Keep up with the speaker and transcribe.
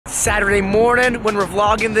Saturday morning when we're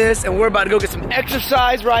vlogging this, and we're about to go get some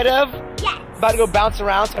exercise, right, Ev? Yes. About to go bounce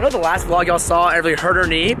around. So I know the last vlog y'all saw, Everly hurt her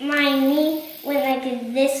knee. My knee went like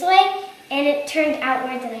this way, and it turned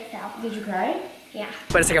outwards and I fell. Did you cry? Yeah.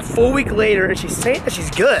 But it's like a full week later, and she's saying that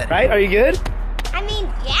she's good, right? Are you good? I mean,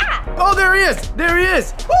 yeah. Oh, there he is! There he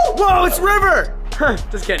is! Woo! Whoa, it's River!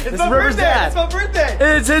 Just kidding. It's this my is River's birthday. dad. It's my birthday.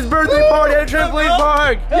 It's his birthday party at a trampoline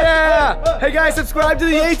park. Yeah. Hey guys, subscribe to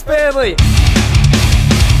the Yates family.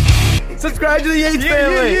 Subscribe to the Yates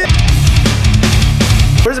family.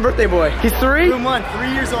 Where's the birthday boy? He's 3? 2 months,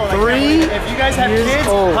 3 years old. 3 If you guys have years kids,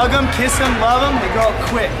 old. hug them, kiss them, love them, they grow up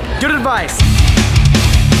quick. Good advice.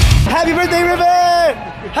 Happy birthday, River!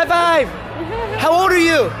 High five. How old are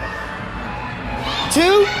you?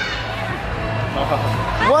 2?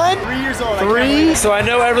 1? 3 years old. 3. So I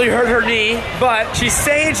know Everly hurt her knee, but she's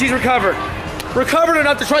saying she's recovered. Recovered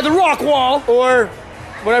enough to try the rock wall, or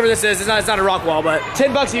whatever this is. It's not a rock wall, but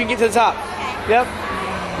 $10 you can get to the top. Yep.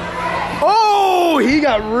 Oh, he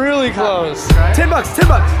got really close. $10,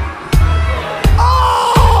 $10.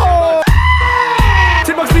 Oh!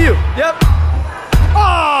 $10 for you. Yep.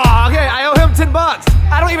 Oh, okay, I owe him $10.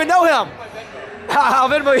 I don't even know him. I'll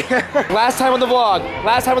Venmo you. Last time on the vlog.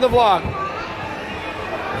 Last time on the vlog.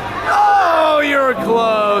 Oh, you're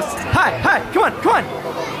close. Hi, hi, come on, come on.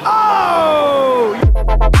 Oh!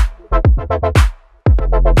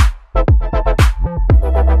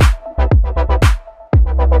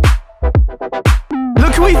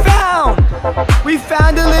 Look who we found! We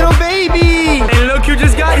found a little baby! And look who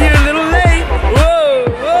just got here a little late. Whoa,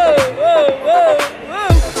 whoa, whoa, whoa,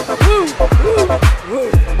 whoa, whoa, whoa, whoa.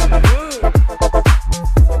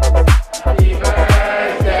 Happy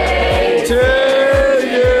birthday to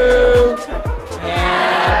you.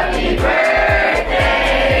 Happy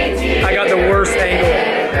birthday to you. I got the worst angle.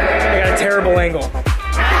 I got a terrible angle.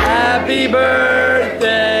 Happy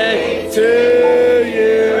birthday to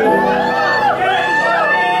you.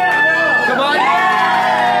 Come on.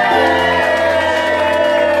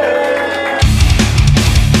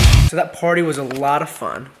 So that party was a lot of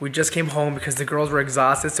fun. We just came home because the girls were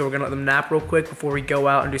exhausted, so we're gonna let them nap real quick before we go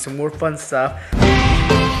out and do some more fun stuff.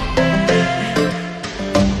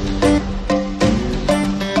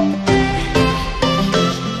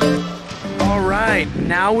 All right,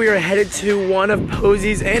 now we are headed to one of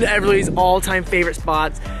Posie's and Everly's all-time favorite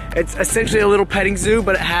spots. It's essentially a little petting zoo,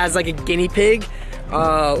 but it has like a guinea pig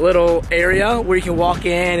little area where you can walk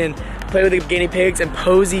in and play with the guinea pigs, and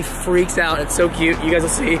Posie freaks out. It's so cute. You guys will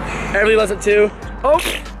see. Everly loves it too. Oh,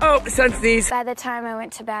 son sneeze. By the time I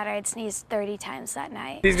went to bed, I had sneezed 30 times that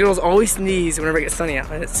night. These girls always sneeze whenever it gets sunny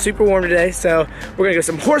out, and it's super warm today, so we're gonna go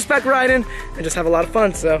some horseback riding and just have a lot of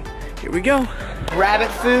fun, so here we go.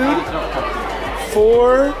 Rabbit food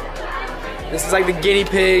for, this is like the guinea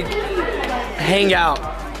pig hangout.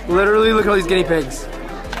 Literally, look at all these guinea pigs.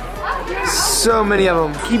 So many of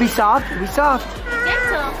them. Can you be soft? Be soft.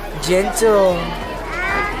 Gentle.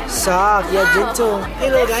 Soft, yeah, gentle. Hey,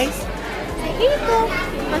 little guys. Here you go.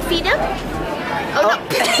 Want to feed them? Oh, no.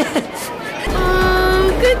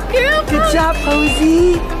 Oh, good girl. Good job,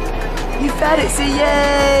 Posie. You fed it, say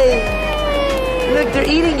yay. Look, they're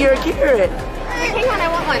eating your carrot. Hang on, I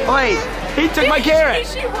want one. Wait, he took my carrot.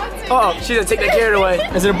 Uh oh, she's gonna take that carrot away.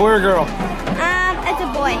 Is it a boy or a girl? It's a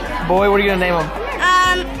boy. Boy, what are you gonna name him?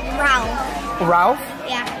 Ralph. Ralph?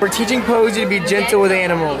 Yeah. We're teaching Posie to be gentle with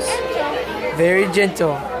animals. Very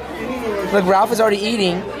gentle. Look, Ralph is already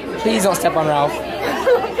eating. Please don't step on Ralph.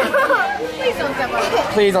 Please don't step on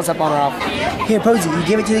it. Please don't step on Ralph. Here, Posie, you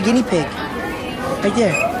give it to the guinea pig. Right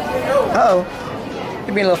there. Uh-oh.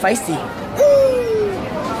 You're being a little feisty.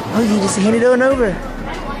 Posie, just hand it on over.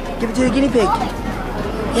 Give it to the guinea pig.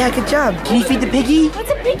 Yeah, good job. Can you feed the piggy?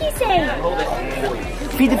 What's a piggy say?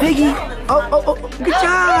 Feed the piggy. Oh, good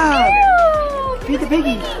job. Feed the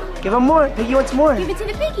piggy. Give him more. Piggy wants more. Give it to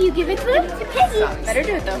the piggy. You give it to the piggy. Better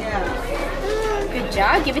do it though. Good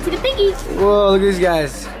job. Give it to the piggy. Whoa, look at these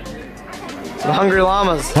guys. Some hungry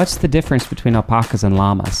llamas. What's the difference between alpacas and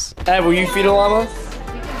llamas? Ev, will you feed a llama?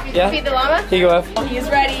 Yeah? Feed the llama? Here you go, Ev. He's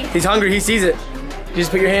ready. He's hungry. He sees it. You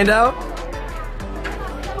just put your hand out.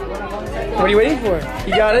 What are you waiting for?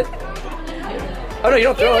 You got it? Oh, no, you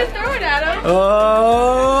don't throw it. Throw it at him.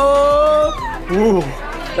 Oh. Ooh.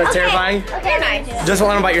 That's terrifying. Okay, nice. Just don't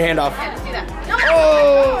let him bite your hand off. Yeah, let's do that.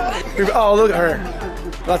 Oh, look at her.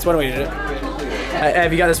 That's one way to do it.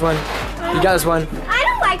 Ev, you got this one. You got this one. I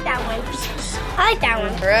don't like that one. I like that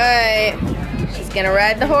one. Right. She's gonna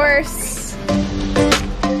ride the horse.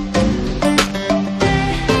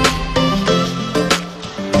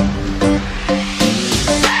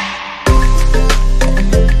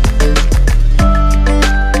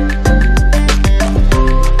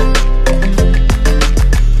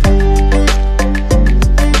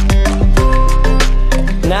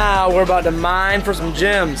 about to mine for some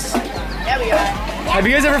gems. There we go. Have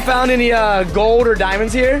you guys ever found any gold or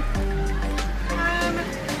diamonds here?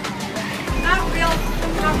 Not real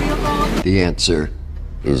gold. The answer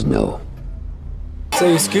is no. So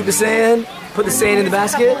you scoop the sand, put the sand in the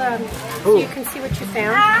basket. So you can see what you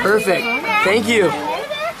found. Perfect. Thank you.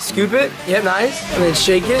 Scoop it. Yep, nice. And then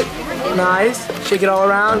shake it. Nice. Shake it all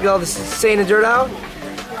around. Get all the sand and dirt out.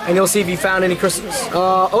 And you'll see if you found any crystals.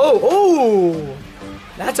 Oh!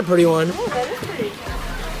 That's a pretty one. Oh, that is pretty.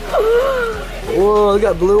 Whoa, look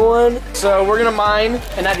at that blue one. So we're gonna mine,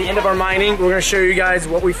 and at the end of our mining, we're gonna show you guys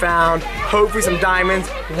what we found. Hopefully some diamonds,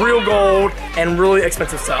 real gold, and really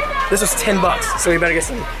expensive stuff. This was 10 bucks, so we better get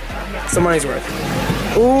some money's worth.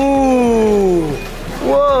 Ooh!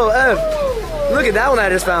 Whoa, Ev. Look at that one I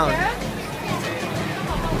just found.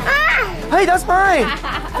 Hey, that's mine.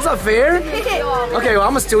 That's not fair. Okay, well,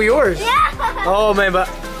 I'm gonna steal yours. Oh man, but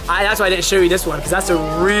that's why I didn't show you this one, because that's a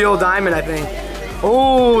real diamond, I think.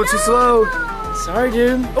 Oh, too slow. Sorry,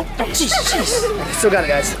 dude. Oh, jeez. Still got it,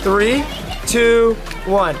 guys. 3, 2,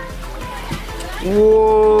 1.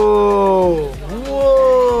 Whoa.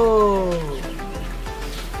 Whoa.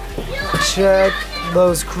 Check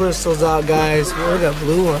those crystals out, guys. Look at that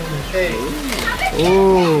blue one.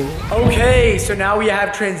 Ooh. Okay, so now we have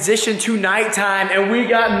transitioned to nighttime, and we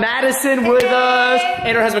got Madison with us.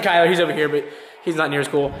 And her husband, Kyler. He's over here, but he's not near as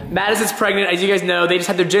cool. Madison's pregnant, as you guys know. They just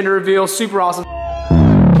had their gender reveal. Super awesome.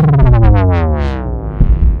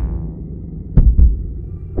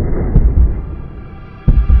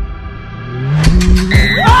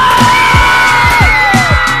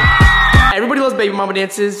 Baby mama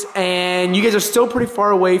dances, and you guys are still pretty far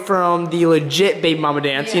away from the legit baby mama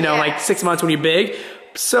dance, you know, like 6 months when you're big.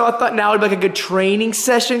 So I thought now would be like a good training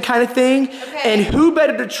session kind of thing. Okay. And who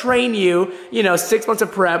better to train you, you know, 6 months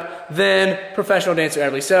of prep than professional dancer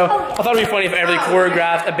Everly. So I thought it'd be funny if Everly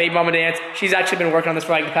choreographed a baby mama dance. She's actually been working on this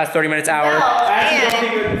for like the past 30 minutes, hour. I actually don't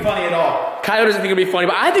think it would be funny at all. Kyler doesn't think it'd be funny,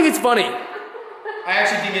 but I think it's funny. I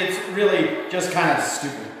actually think it's really just kind of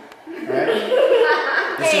stupid. Right?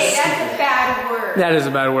 Hey, that's a bad word. That is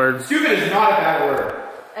a bad word. Stupid is not a bad word.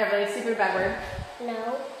 Everly, stupid bad word.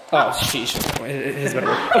 No. Oh, sheesh. It is a better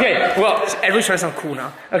word. Okay, well, Everly's trying to sound cool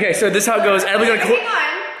now. Okay, so this is how it goes. Everly's gonna Hang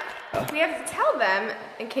on. We have to tell them,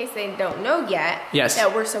 in case they don't know yet,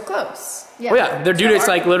 that we're so close. Yeah. Oh yeah, their due date's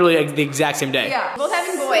like literally like the exact same day. Yeah, both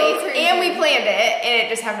having boys, and we planned it, and it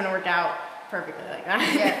just happened to work out perfectly like that.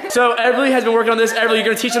 Yeah. So Everly has been working on this. Everly, you're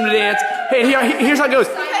gonna teach them to dance. Hey, here's how it goes.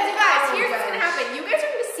 Because you guys, here's what's gonna happen. You guys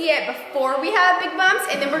are gonna see it before we have big bumps,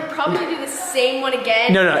 and then we're probably gonna do the same one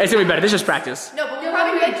again. No, it's gonna be better. This is just practice. No, but we're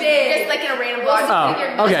probably gonna do just like in a random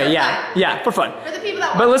vlog. Oh, okay, yeah, for fun. For the people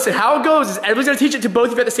that But listen, how it goes is Everly's gonna teach it to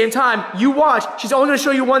both of you at the same time. You watch. She's only gonna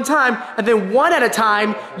show you one time, and then one at a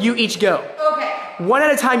time, you each go. Okay. One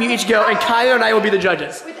at a time, you each go, and Kyler and I will be the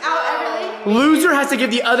judges. Without Everly? Loser has to give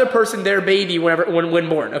the other person their baby when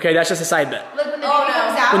born. Okay, that's just a side bet. Like when the baby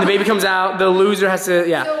comes out? When the baby comes out, the loser has to, So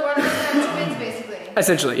we're gonna have twins, basically.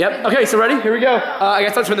 Essentially, yep. Okay, so ready? Here we go. I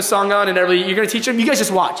guess I'll turn the song on, and Everly, you're gonna teach them. You guys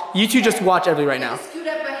just watch. You two just watch Everly right now. Scoot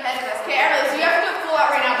up ahead of us. Okay, Everly, so you have to do it full out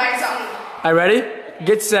right now by yourself. All right, ready?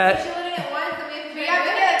 Get set.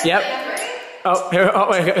 Yep. Oh, here. Oh,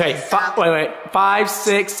 wait. Okay. Wait. 5,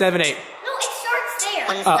 6, 7, 8. No, it starts there.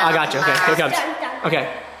 Oh, I got you. Okay, here it comes. Okay.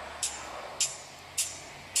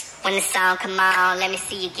 When the song come on, let me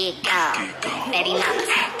see you get gone. Baby mama,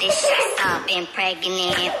 this shit song been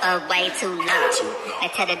pregnant for way too long. Now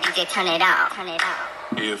tell the DJ turn it off.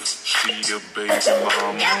 If she a baby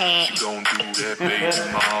mama, she gon' do that baby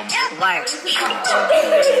mama. Work.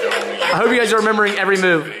 I hope you guys are remembering every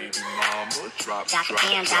move. Baby mama, drop Drop it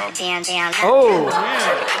down. Oh. Drop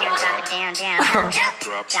it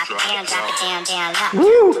down.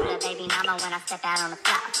 Woo. The baby mama when I step out on the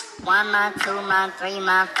floor. 1 month, 2 month, 3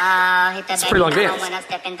 month fall. Hit the It's a pretty long baby dance. when I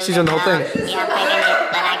step into She's doing the whole thing. Yeah, I'm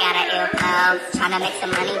pregnant, but I got an ill flow. Tryna make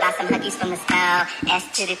some money, buy some huggies from the store. S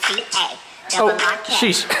to the T-A. Oh,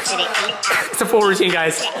 sheesh. It's a full routine,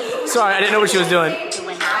 guys. Sorry, I didn't know what she was doing.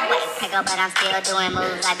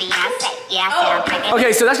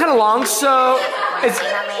 Okay, so that's kind of long, so it's...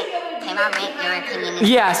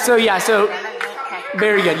 Yeah, so...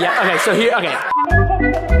 Very good, yeah. Okay, so here, okay.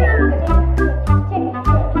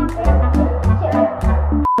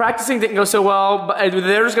 Practicing didn't go so well, but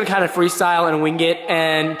they're just gonna kind of freestyle and wing it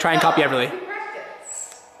and try and copy Everly.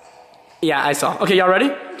 Yeah, I saw. Okay, y'all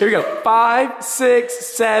ready? Here we go. 5, 6,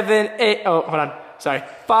 7, 8. Oh, hold on. Sorry.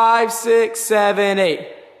 5, 6, 7, 8.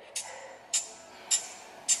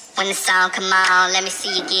 When the song come on, let me see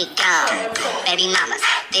you get gone. Baby mama,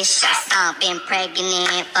 this your song been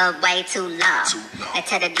pregnant for way too long. Now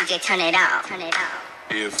tell the DJ turn it off.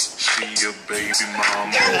 If she a baby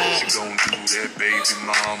mama, she gon' do that baby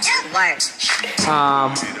mama. Work.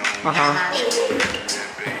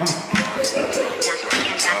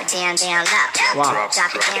 Down, down, low. Wow.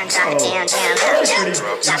 Drop it down, drop it down, down, low.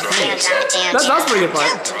 Drop it down, drop it down. That's pretty good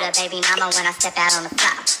part. To the baby mama when I step out on the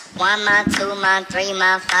floor. 1 month, 2 month, 3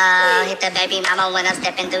 month, 4. Hit the baby mama when I'm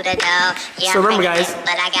stepping through the door. Yeah, so remember, guys,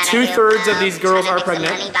 2/3 of these girls are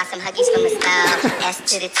pregnant. S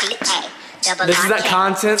to the T, A. This is that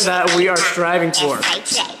content that we are striving for.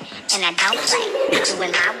 And I don't play,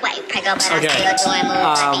 doing my way. Prego, but I still doing moves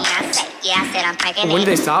like Beyonce. Yeah, I said I'm pregnant. When did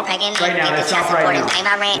they stop? Right now, they stopped right now.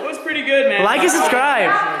 That was pretty good, man. Like and subscribe.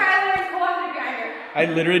 I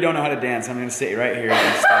literally don't know how to dance. I'm gonna sit right here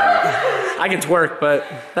and stop. I can twerk, but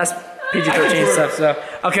that's PG-13 stuff. So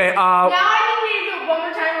okay. Now I think we need to do it one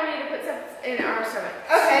more time. We need to put stuff in our stomach.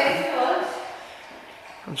 Okay.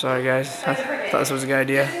 I'm sorry, guys. I thought this was a good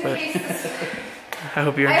idea, but I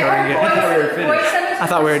hope you're enjoying it. I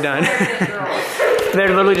thought we were done. They're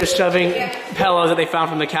literally just shoving pillows that they found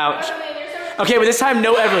from the couch. Okay, but this time,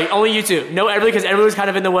 no Everly, only you two. No Everly, because Everly was kind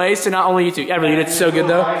of in the way, so not only you two. Everly, you did so good,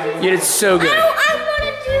 though. You did so good. I want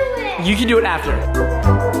to do it. You can do it after.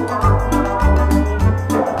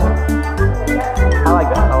 I like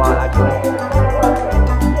that a lot, actually.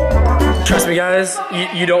 Trust me, guys,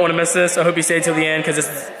 you don't want to miss this. I hope you stay till the end, because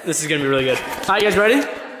this is going to be really good. All right, you guys ready?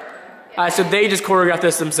 All right, so they just choreographed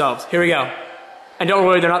this themselves. Here we go. And don't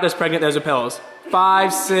worry, they're not this pregnant. Those are pillows.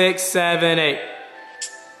 5, 6, 7, 8.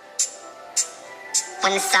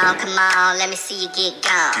 When the song come on, let me see you get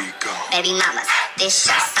gone. Baby mamas, this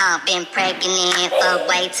your song. Been pregnant for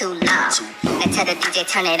way too long. Now tell the DJ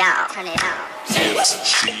turn it off. Turn it off. If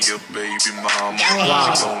she a baby mama, she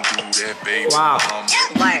gon' do that baby mama.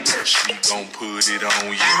 Work. She gon' put it on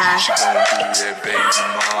you. She gon' do that baby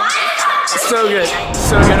mama. So good.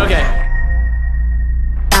 So good. Okay.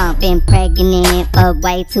 Been pregnant for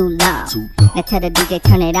way too long. Now tell the DJ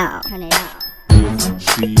turn it off. Turn it off.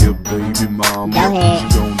 She a baby mama. Go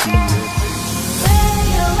ahead. She gon' do that.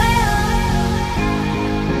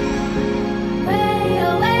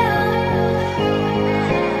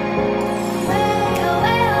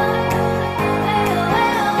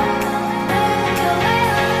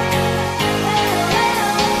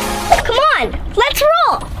 Come on, let's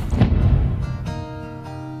roll.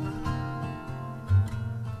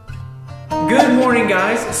 Good morning,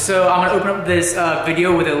 guys. So I'm gonna open up this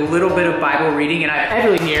video with a little bit of Bible reading, and I have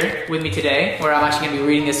Evelyn here with me today, where I'm actually gonna be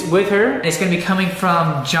reading this with her. And it's gonna be coming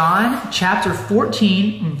from John chapter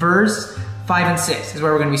 14, verse 5 and 6 is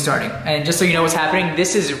where we're gonna be starting. And just so you know what's happening,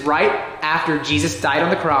 this is right after Jesus died on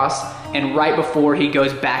the cross and right before he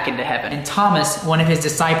goes back into heaven. And Thomas, one of his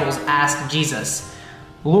disciples, asked Jesus,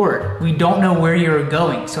 "Lord, we don't know where you're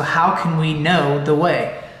going, so how can we know the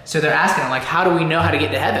way?" So they're asking him, like, how do we know how to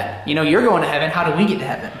get to heaven? You know, you're going to heaven, how do we get to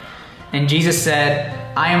heaven? And Jesus said,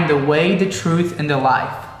 "I am the way, the truth, and the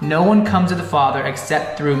life. No one comes to the Father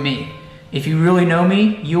except through me. If you really know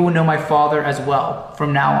me, you will know my Father as well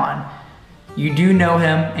from now on. You do know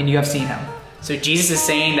him and you have seen him." So Jesus is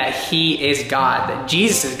saying that he is God, that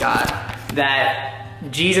Jesus is God, that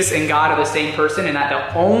Jesus and God are the same person, and that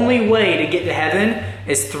the only way to get to heaven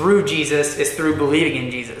is through Jesus, is through believing in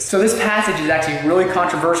Jesus. So this passage is actually really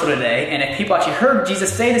controversial today, and if people actually heard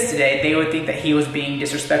Jesus say this today, they would think that he was being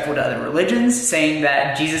disrespectful to other religions, saying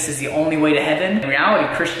that Jesus is the only way to heaven. In reality,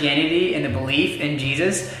 Christianity and the belief in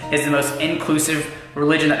Jesus is the most inclusive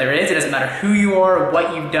religion that there is. It doesn't matter who you are,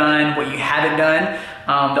 what you've done, what you haven't done.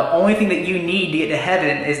 The only thing that you need to get to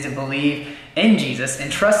heaven is to believe in Jesus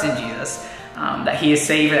and trust in Jesus. That he is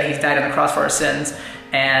Savior, that he's died on the cross for our sins,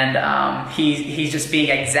 and he's just being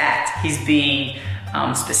exact. He's being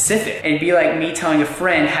specific. It'd be like me telling a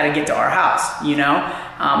friend how to get to our house, you know?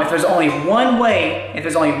 If there's only one way, if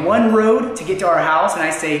there's only one road to get to our house, and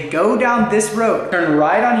I say, go down this road, turn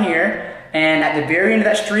right on here, and at the very end of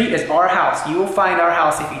that street is our house. You will find our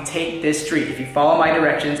house if you take this street, if you follow my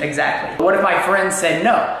directions exactly. What if my friend said,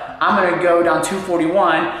 no, I'm gonna go down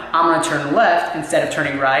 241, I'm gonna turn left instead of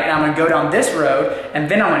turning right, and I'm gonna go down this road, and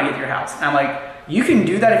then I'm gonna get to your house. And I'm like, you can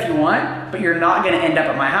do that if you want, but you're not gonna end up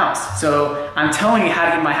at my house. So I'm telling you how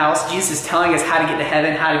to get to my house. Jesus is telling us how to get to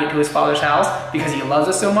heaven, how to get to his Father's house, because he loves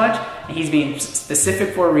us so much, and he's being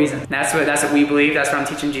specific for a reason. And that's what we believe, that's what I'm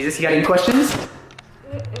teaching Jesus. You got any questions?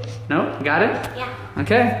 No? You got it? Yeah.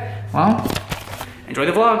 Okay, well, enjoy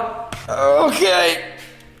the vlog. Okay.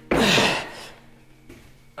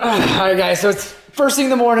 Alright guys, so it's first thing in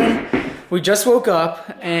the morning. We just woke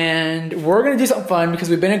up and we're gonna do something fun because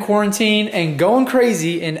we've been in quarantine and going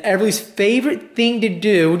crazy, and Everly's favorite thing to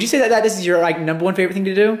do. Would you say that this is your like #1 favorite thing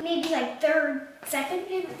to do? Maybe like third, second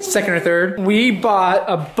favorite thing. second or third. We bought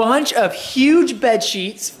a bunch of huge bed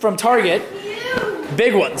sheets from Target.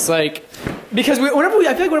 Big ones, like, because I feel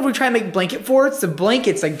like whenever we try and make blanket forts, the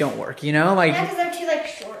blankets like don't work, you know? Like, yeah, because they're too like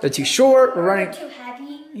short. They're too short. We're running. They're too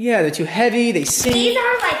heavy. Yeah, they're too heavy. They sink. These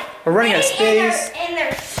are like. We're running out of space. And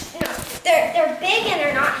they're big and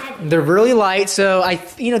they're not heavy. They're really light, so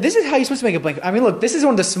this is how you're supposed to make a blanket. I mean, look, this is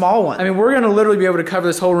one of the small ones. I mean, we're gonna literally be able to cover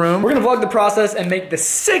this whole room. We're gonna vlog the process and make the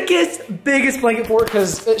sickest, biggest blanket fort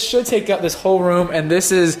because it should take up this whole room, and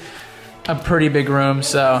this is a pretty big room,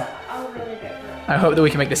 so I hope that we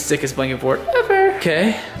can make the sickest blanket fort ever.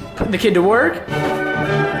 Okay, putting the kid to work.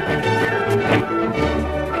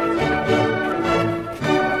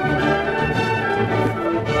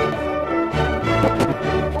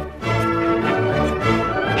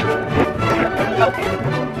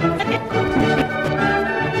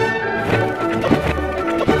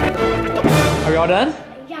 Are we all done?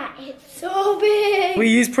 Yeah, it's so big. We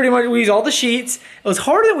used all the sheets. It was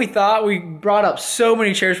harder than we thought. We brought up so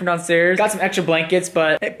many chairs from downstairs. Got some extra blankets,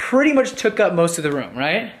 but it pretty much took up most of the room,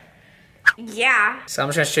 right? Yeah. So I'm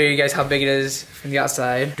just gonna show you guys how big it is from the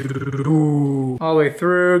outside. All the way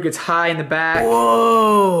through, gets high in the back.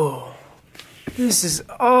 Whoa! This is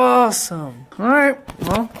awesome. All right,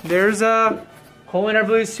 well, there's a hole in our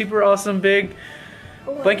blue, super awesome big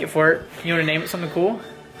blanket fort. You wanna name it something cool?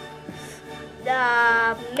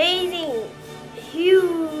 The amazing,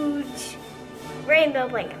 huge rainbow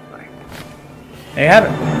blanket fort. There you have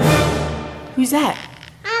it. Who's that?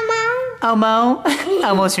 Elmo. Elmo?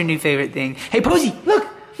 Elmo's her new favorite thing. Hey, Posie, look!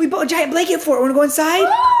 We bought a giant blanket fort. Wanna go inside?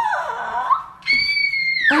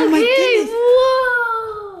 Oh my goodness.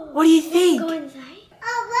 Whoa. What do you think? Go inside.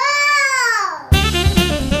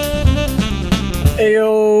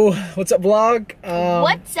 Heyo, what's up, vlog?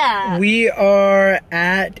 What's up? We are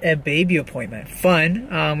at a baby appointment. Fun.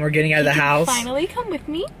 We're getting out of the house. Finally come with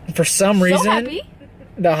me. For some reason, happy.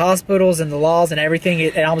 The hospitals and the laws and everything,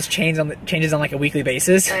 it almost changes on like a weekly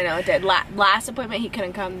basis. I know, it did. Last appointment he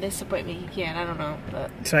couldn't come. This appointment he can. I don't know.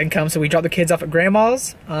 But. So I can come. So we dropped the kids off at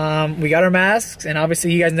grandma's. We got our masks, and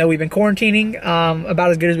obviously you guys know we've been quarantining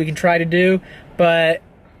about as good as we can try to do. But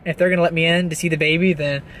if they're gonna let me in to see the baby,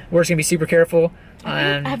 then we're just gonna be super careful.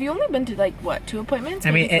 Have you only been to like what, 2 appointments?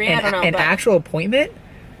 I mean, Maybe 3? I don't know. An actual appointment?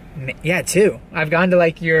 Yeah, 2. I've gone to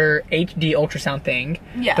like your HD ultrasound thing,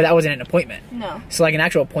 but that wasn't an appointment. No. So like an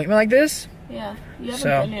actual appointment like this? Yeah, you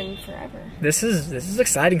haven't been in forever. This is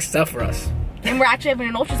exciting stuff for us. And we're actually having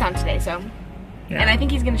an ultrasound today, so. Yeah. And I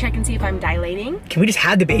think he's gonna check and see if I'm dilating. Can we just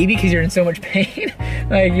have the baby because you're in so much pain?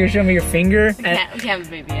 Like you're showing me your finger. We can't have the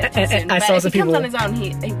baby yet. And I saw some people. If he comes on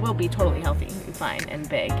his own, he will be totally healthy and fine and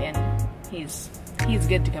big, and he's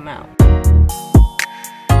good to come out.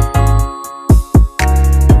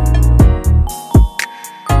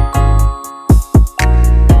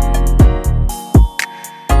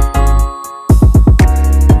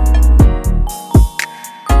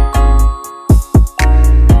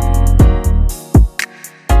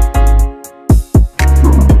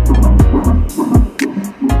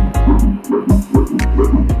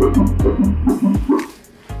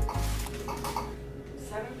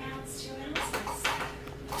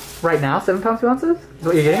 7 pounds 2 ounces? Is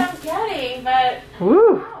what you're getting? I'm getting, but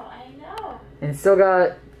woo! I know. And still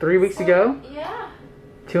got 3 weeks to go? Yeah.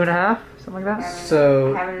 2.5, something like that.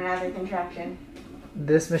 So having another contraction.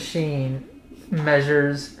 This machine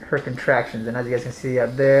measures her contractions, and as you guys can see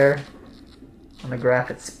up there on the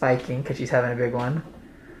graph, it's spiking because she's having a big one.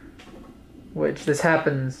 Which this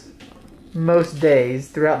happens most days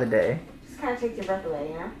throughout the day. Just kind of takes your breath away,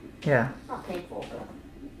 you know? Yeah. It's not painful, but.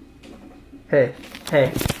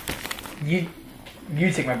 Hey.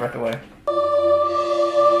 You take my breath away.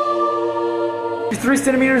 She's 3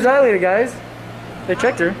 centimeters dilated, guys. They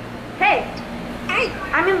checked her. Hey,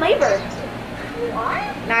 I'm in labor.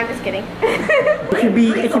 What? No, I'm just kidding. It could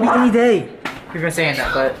be any day. You've been saying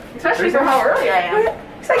that, but especially for how early I am.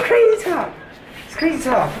 It's like crazy talk. It's crazy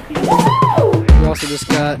talk. Woo! We also just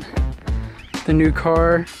got the new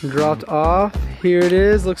car dropped off. Here it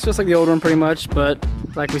is. Looks just like the old one pretty much, but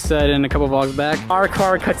like we said in a couple vlogs back, our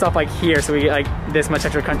car cuts off like here, so we get like this much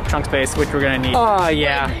extra trunk space, which we're gonna need. Oh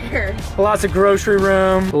yeah. Right, lots of grocery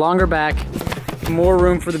room, longer back, more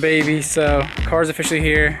room for the baby. So car's officially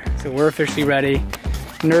here, so we're officially ready.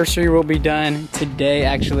 Nursery will be done today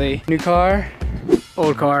actually. New car,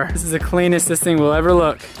 old car. This is the cleanest this thing will ever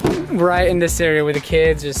look. Right in this area with the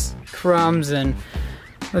kids, just crumbs and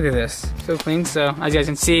look at this, so clean. So as you guys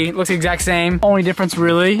can see, it looks the exact same. Only difference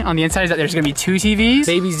really on the inside is that there's gonna be 2 TVs.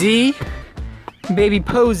 Baby Z, baby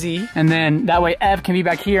Posie, and then that way Ev can be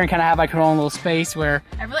back here and kind of have like her own little space where.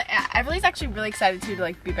 I Everly's actually really excited too to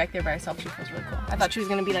like be back there by herself. She feels really cool. I thought she was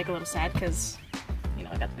gonna be like a little sad because, you know,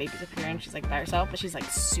 I got the babies up here and she's like by herself, but she's like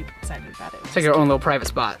super excited about it. It's like her own little private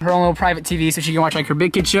spot. Her own little private TV so she can watch like her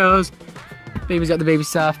big kid shows. Baby's got the baby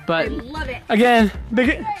stuff, but I love it. Again,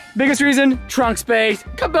 biggest reason, trunk space.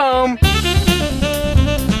 Kaboom!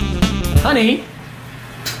 Honey.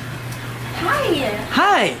 Hi.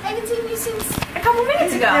 Hi. I haven't seen you since a couple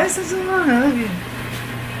minutes ago. Yes, it's so long. I love you.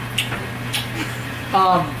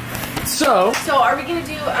 So are we gonna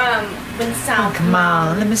do when the sound? Come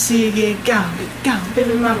on, let me see you get go.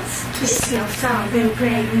 Baby mamas, this no sound, been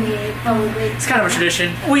pregnant, It's kind of a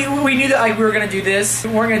tradition. We knew that like we were gonna do this.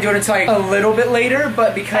 We weren't gonna do it until like a little bit later,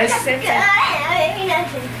 but because Yeah.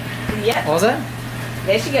 what was that?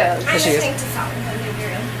 There she goes. There she is. listening to songs on the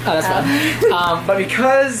radio. Oh, that's fun. But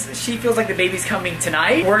because she feels like the baby's coming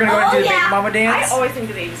tonight, we're gonna go and do the baby mama dance. I always think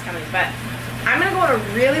the baby's coming, but I'm gonna go on a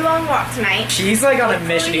really long walk tonight. She's like on a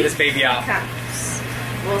mission to get this baby out.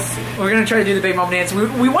 We'll see. We're gonna try to do the baby mama dance.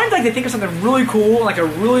 We wanted like to think of something really cool, like a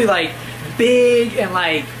really like big and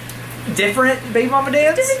like different baby mama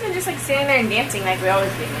dance. This isn't just like sitting there and dancing like we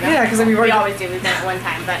always do. You know? Yeah, because I mean we always do. We've done it one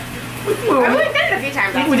time, but I've only done it a few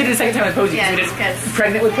times. We did it a second time with Posie. Yeah, We did because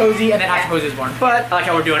pregnant with Posie and then after Posie was born. But I like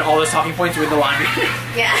how we're doing all those talking points with the laundry.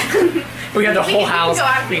 Yeah. We got the whole house.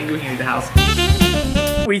 We We can do the house.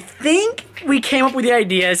 We think we came up with the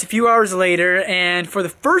ideas a few hours later, and for the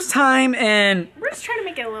first time, and we're just trying to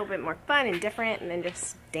make it a little bit more fun and different, and then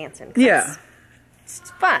just dancing. Yeah, it's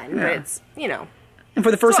fun, but it's, you know. And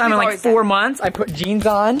for the first time in like 4 months, I put jeans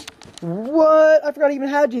on. What? I forgot I even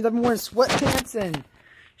had jeans. I've been wearing sweatpants and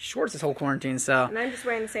shorts this whole quarantine, so. And I'm just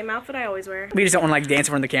wearing the same outfit I always wear. We just don't want to like dance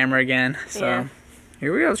in front of the camera again, so. Yeah.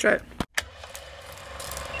 Here we go, let's try it.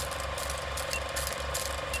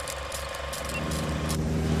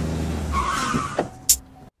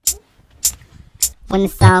 When the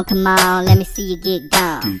song come on, let me see you get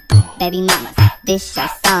gone. Baby mamas, this your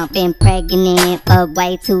song. Been pregnant for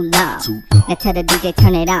way too long. Now tell the DJ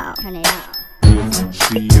turn it on. Turn it on. If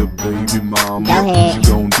she a baby mama, Go ahead. she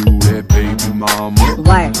gon' do that baby mama.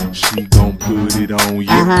 Work. She gon' put it on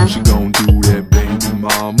you. She gon' do that baby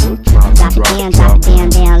mama. Drop it down, drop it down,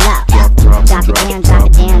 down low. Drop it down, drop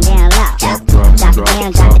it down, down low. Drop it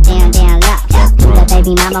down, drop it down, down low. Do the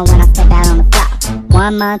baby mama when I step out on the floor.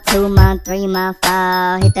 1 month, 2 month, 3 month,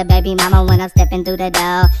 4. Hit the baby mama when I'm stepping through the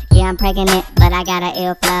door. Yeah, I'm pregnant, but I got an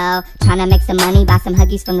ill flow. Tryna make some money, buy some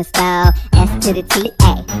Huggies from the store. S to the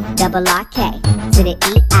T-A, double R-K, to the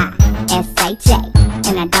E-I-S-H-A.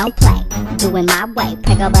 And I don't play, doing my way.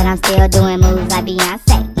 Preggo, but I'm still doing moves like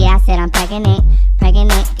Beyonce. Yeah, I said I'm pregnant,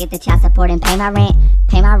 pregnant. Get the child support and pay my rent.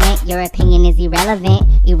 Pay my rent, your opinion is irrelevant.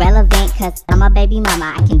 Irrelevant, cause I'm a baby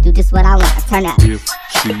mama. I can do just what I want. Turn up. If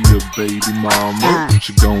she the baby mama,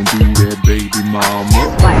 she gon' do that baby mama.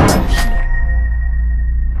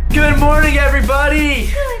 Good morning, everybody.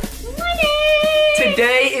 Good morning.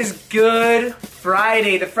 Today is Good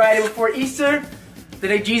Friday, the Friday before Easter, the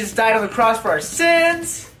day Jesus died on the cross for our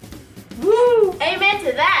sins. Woo! Amen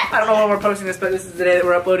to that. I don't know when we're posting this, but this is the day that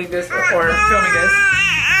we're uploading this or filming this.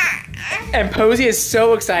 And Posie is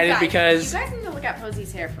so excited because you guys need to look at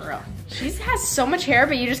Posie's hair for real. She has so much hair,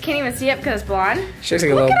 but you just can't even see it because it's blonde. she looks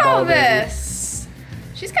like a Look little at all bald baby. this.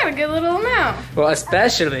 She's got a good little amount. Well,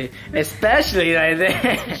 especially right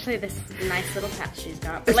there. Especially this nice little patch she's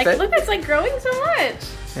got. But like, look, it's like growing so much.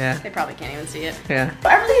 Yeah. They probably can't even see it. Yeah.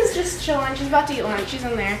 But everything's just chilling. She's about to eat lunch. She's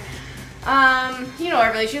in there. You know,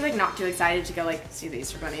 everybody, she's like not too excited to go like see the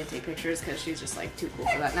Easter Bunny and take pictures because she's just like too cool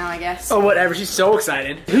for that now, I guess. Oh, whatever. She's so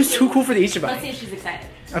excited. Who's too cool for the Easter Bunny? Let's see if she's excited.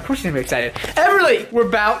 Of course she's gonna be excited. Everly, we're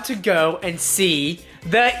about to go and see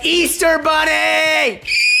the Easter Bunny!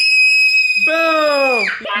 Boom!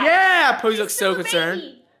 Yeah! Posie looks so concerned.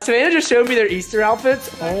 Savannah just showed me their Easter outfits.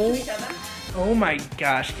 Oh my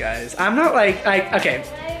gosh, guys. I'm not like, okay.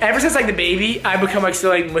 Ever since like the baby, I've become like so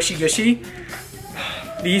like mushy gushy.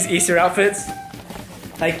 These Easter outfits.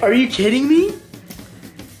 Like, are you kidding me?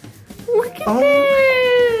 Look at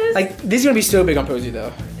this! Like, these are gonna be so big on Posie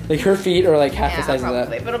though. Like her feet are like half the size probably, of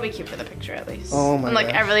that. but it'll be cute for the picture at least. Oh my and like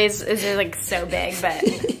gosh. Everly's is like so big, but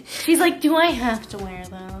she's like, do I have to wear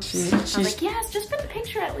those? I'm like, yes, just for the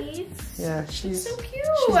picture at least. Yeah, she's so cute.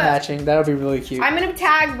 She's matching. That'll be really cute. I'm gonna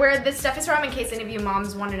tag where this stuff is from in case any of you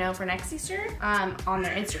moms want to know for next Easter on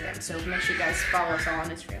their Instagram. So make sure you guys follow us all on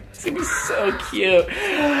Instagram. It's gonna be so cute.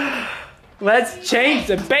 Let's change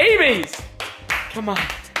the babies. Come on,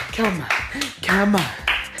 come on, come on.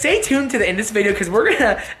 Stay tuned to the end of this video because we're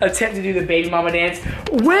gonna attempt to do the baby mama dance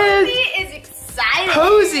with Posie is excited.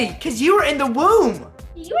 Posie, because you were in the womb.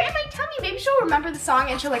 You were in my tummy. Maybe she'll remember the song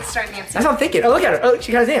and she'll like start dancing. That's what I'm thinking. Oh, look at her. Oh,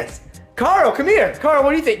 she got a dance. Carl, come here. Carl,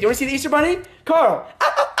 what do you think? Do you want to see the Easter Bunny? Carl.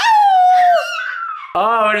 Ow, ow, ow.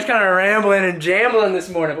 Oh, we're just kind of rambling and jambling this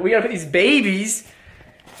morning, but we gotta put these babies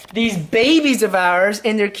of ours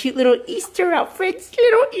in their cute little Easter outfits.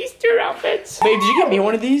 Babe, did you get me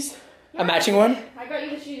one of these? Yeah, a matching one? I got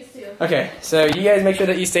you the shoes too. Okay, so you guys make sure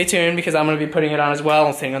that you stay tuned because I'm gonna be putting it on as well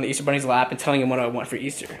and sitting on the Easter Bunny's lap and telling him what I want for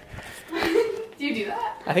Easter. Do you do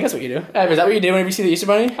that? I think that's what you do. Is that what you do whenever you see the Easter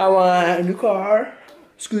Bunny? I want a new car,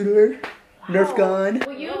 scooter, Nerf gun.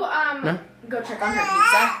 Will you go check on her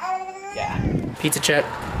pizza? Yeah. Pizza check.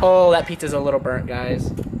 Oh, that pizza's a little burnt,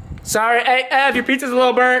 guys. Sorry, hey, Ev, your pizza's a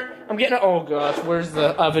little burnt. I'm getting it. Oh gosh, where's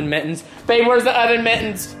the oven mittens? Babe, where's the oven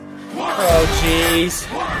mittens? Oh jeez.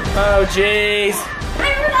 Oh jeez.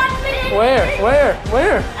 Where? Where?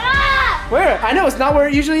 Where? I know, it's not where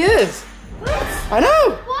it usually is. I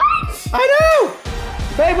know. What? I know.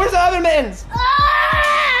 Babe, where's the oven mittens?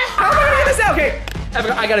 How am I gonna get this out? Okay, I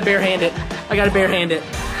gotta barehand it.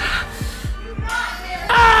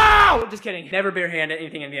 Ow! Just kidding. Never barehand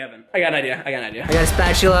anything in the oven. I got an idea. I got a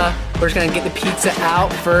spatula. We're just gonna get the pizza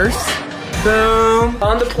out first. Boom.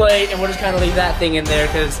 On the plate, and we'll just kind of leave that thing in there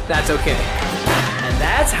because that's okay. And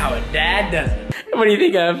that's how a dad does it. What do you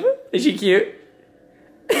think of? Is she cute?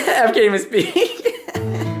 I can't even speak.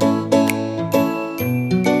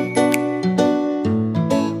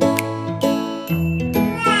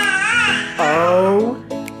 Oh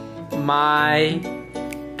my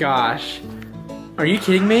gosh. Are you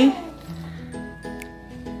kidding me?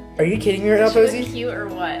 Are you kidding me right now, Posie? Cute or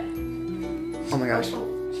what? Oh my gosh.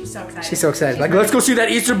 She's so excited. She's so excited. Like, let's go see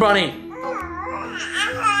that Easter Bunny.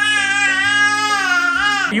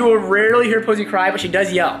 You will rarely hear Posie cry, but she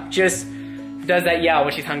does yell. She just does that yell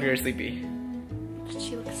when she's hungry or sleepy.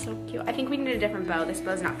 She looks so cute. I think we need a different bow. This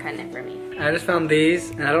bow's not cutting it for me. I just found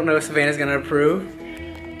these, and I don't know if Savannah's gonna approve.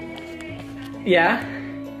 Yeah?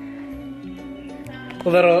 A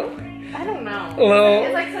little... I don't know. Little,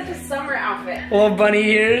 it's like such a summer outfit. Little bunny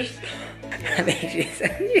ears. I think she's...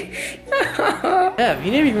 Yeah,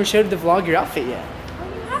 you never even showed the vlog your outfit yet.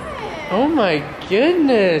 Oh my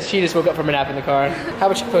goodness. She just woke up from a nap in the car. How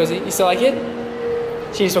about you, Posie? You still like it?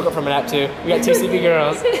 She just woke up from a nap too. We got two sleepy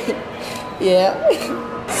girls. Yeah.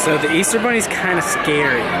 So the Easter Bunny's kind of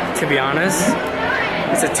scary, to be honest.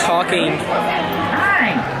 It's a talking...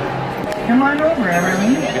 Hi. Come on over,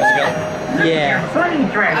 Everly. Yeah. Funny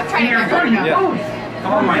dress. I'm trying to funny. Yeah.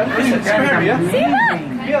 Oh my goodness. That's amazing.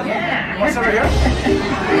 Yeah. What's over here?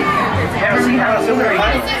 Everly, how's it going?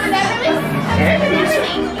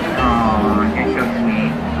 Oh, you're so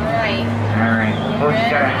sweet. Right. All right. Oh, she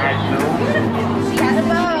got a hat too? She has a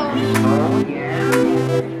bow. Oh, yeah.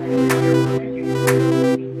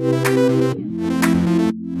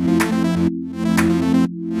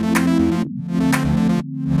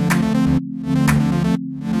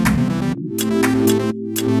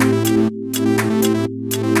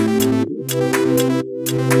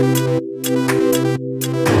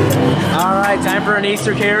 Time for an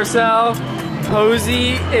Easter carousel.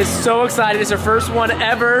 Posie is so excited. It's her first one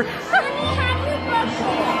ever.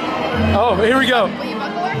 Oh, here we go.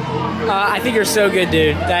 I think you're so good,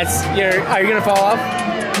 dude. Are you gonna fall off?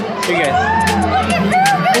 You're good.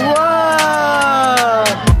 Whoa!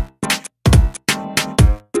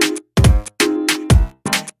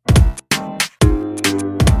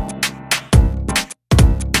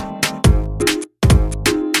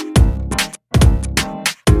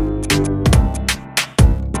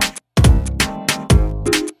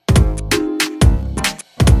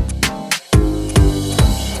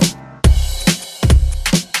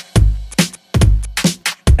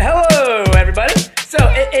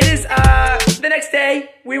 It is the next day.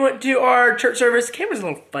 We went to our church service. Camera's a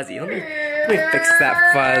little fuzzy. Let me fix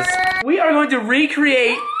that fuzz. We are going to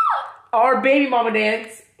recreate our baby mama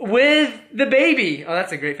dance with the baby. Oh,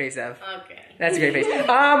 that's a great face, Ev. Okay. That's a great face.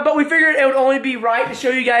 But we figured it would only be right to show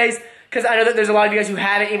you guys, because I know that there's a lot of you guys who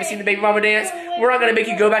haven't even seen the baby mama dance. We're not going to make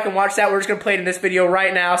you go back and watch that. We're just going to play it in this video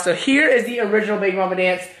right now. So here is the original baby mama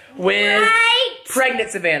dance with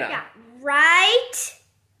pregnant Savannah. Yeah, right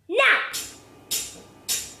now.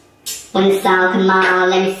 When the song come on,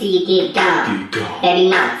 let me see you get gone. Baby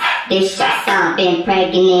mama, this your song. Been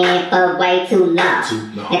pregnant for way too long. Now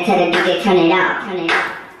tell the DJ turn it off.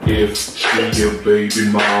 If she your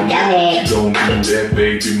baby mama, Go ahead. she gon' do that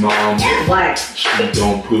baby mama. Work. She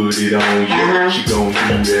gon' put it on you. She gon'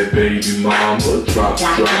 do that baby mama. Drop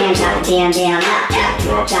Drop it down, drop it down, down,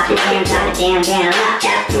 low. Drop it down, drop it down, down, low.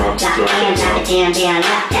 Drop it down, drop it down, down,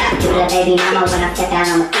 low. Do the baby mama when I step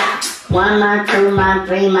out on the floor. 1 month, 2 month,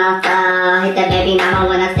 3 month, 4. Hit the baby mama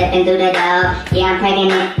when I'm stepping through the door. Yeah, I'm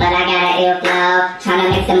pregnant, but I got an ill flow. Tryna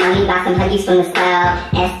make some money, buy some huggies from the store.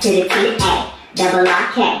 S to the T, A, double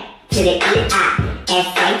R, K, to the E, I, S,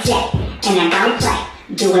 A, J. And I don't play,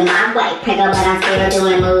 doing my way. Preggo, but I'm still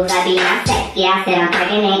doing moves like Beyonce. Yeah, I said I'm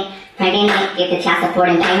pregnant, get the child support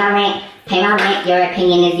and pay my rent. Pay my rent, your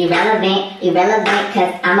opinion is irrelevant,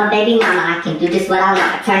 cause I'm a baby mama, I can do just what I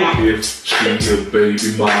want. Turn up. If she a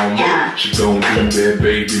baby mama, she gon' do that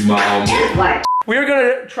baby mama. Work. We are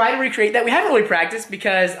gonna try to recreate that. We haven't really practiced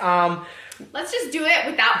because let's just do it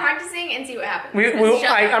without practicing and see what happens.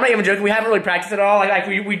 I'm not even joking. We haven't really practiced at all. Like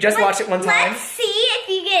we just watched it one time. Let's see if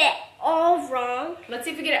you get it all wrong. Let's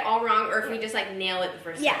see if we get it all wrong or if we just like nail it the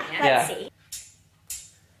first time. Let's see.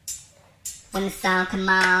 When the song come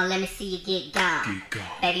on, let me see you get gone.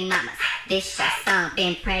 Baby mamas, this your song.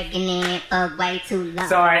 Been pregnant for way too long.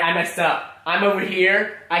 Sorry, I messed up. I'm over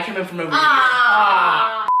here. I came in from over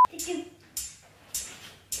here.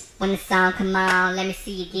 When the song come on, let me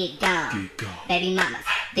see you get gone. Baby mamas,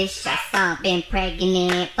 this your song. Been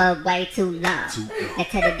pregnant for way too long. Now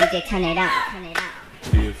tell the DJ turn it on.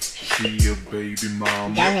 If she a baby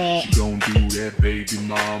mama, Go ahead. she gon' do that baby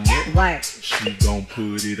mama. Work. She gon'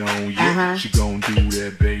 put it on you. She gon' do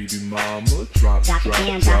that baby mama. Drop, Drop it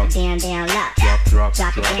down, drop it down, down low. drop,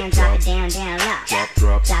 Drop it down, drop it down, down low.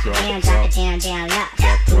 drop, Drop it down, drop it down, down low.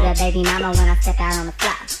 Do the baby mama when I step out on the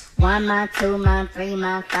floor. 1 month, 2 month, 3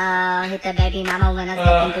 month, 4. Hit the baby mama when I'm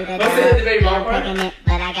stepping through the door. Let's hit the baby mama part. Pregnant,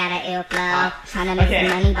 but I got an ill flow. Tryna make some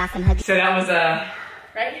money, buy some huggies. So that was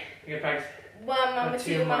Right? You can practice. 1 mama,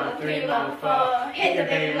 2 mama, 3 mama, 4. Hit the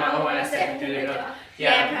baby mama when I step through the door.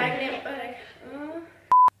 Yeah, I'm pregnant, but I.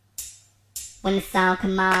 When the song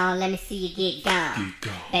come on, let me see you get gone.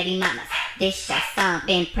 Baby mamas, this your song.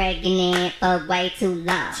 Been pregnant for way too long.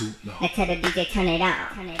 Now tell the DJ turn it on.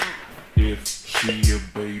 If she a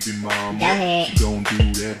baby mama, Go ahead. she gon' do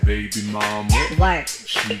that baby mama. Work.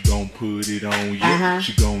 She gon' put it on you.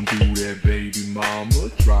 She gon' do that baby mama.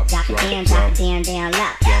 Drop, Drop it down, drop it down, down low.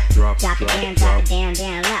 drop, Drop it down, drop it down,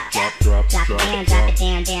 down low. drop, Drop it down, drop it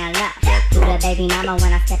down, down low. Do the baby mama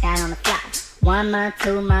when I step out on the floor. 1 month,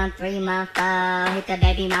 2 month, 3 month, 4. Hit the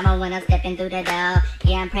baby mama when I'm stepping through the door.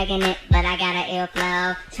 Yeah, I'm pregnant, but I got an ill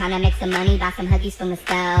flow. Tryna make some money, buy some huggies from the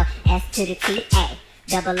store. S to the T, A,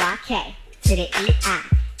 double R, K, to the E, I,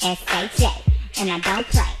 S, A, J. And I don't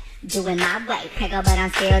play, doing my way. Preggo, but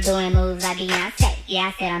I'm still doing moves like Beyonce.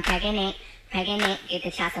 Yeah, I said I'm pregnant, get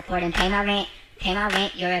the child support and pay my rent. Pay my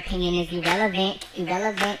rent, your opinion is irrelevant,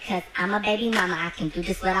 cause I'm a baby mama, I can do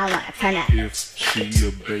just what I want. Turn up. If she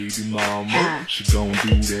a baby mama, she gon'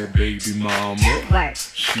 do that baby mama. Work.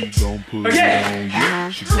 She gon' put it on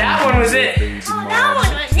you. She gon' That one was do it. that baby That mama.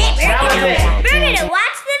 one was it. That was it. We're gonna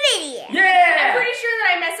watch the video. I'm Yeah! pretty sure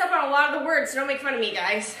that I messed up on a lot of the words, so don't make fun of me,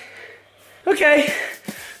 guys. Okay,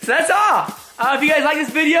 so that's all. If you guys like this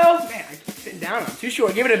video, man, I keep sitting down, I'm too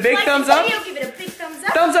short. Give it a big thumbs up. Give it a big thumbs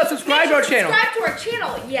up. Thumbs up, subscribe to our channel. Subscribe to our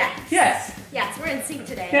channel, yes. Yes. Yes, we're in sync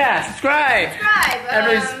today. Yeah, subscribe. Subscribe.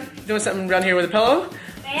 Everybody's doing something around here with a pillow.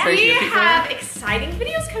 We have exciting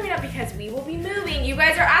videos coming up because we will be moving. You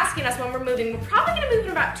guys are asking us when we're moving. We're probably going to move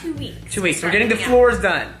in about 2 weeks. 2 weeks. We're getting the floors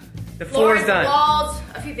done. The floor's done. Walls,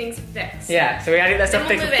 a few things fixed. Yeah, so we gotta get that stuff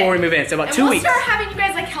fixed before we move in. So about 2 weeks. We'll start having you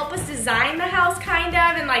guys like help us design the house kind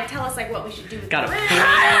of and like tell us like what we should do with Got the it. room.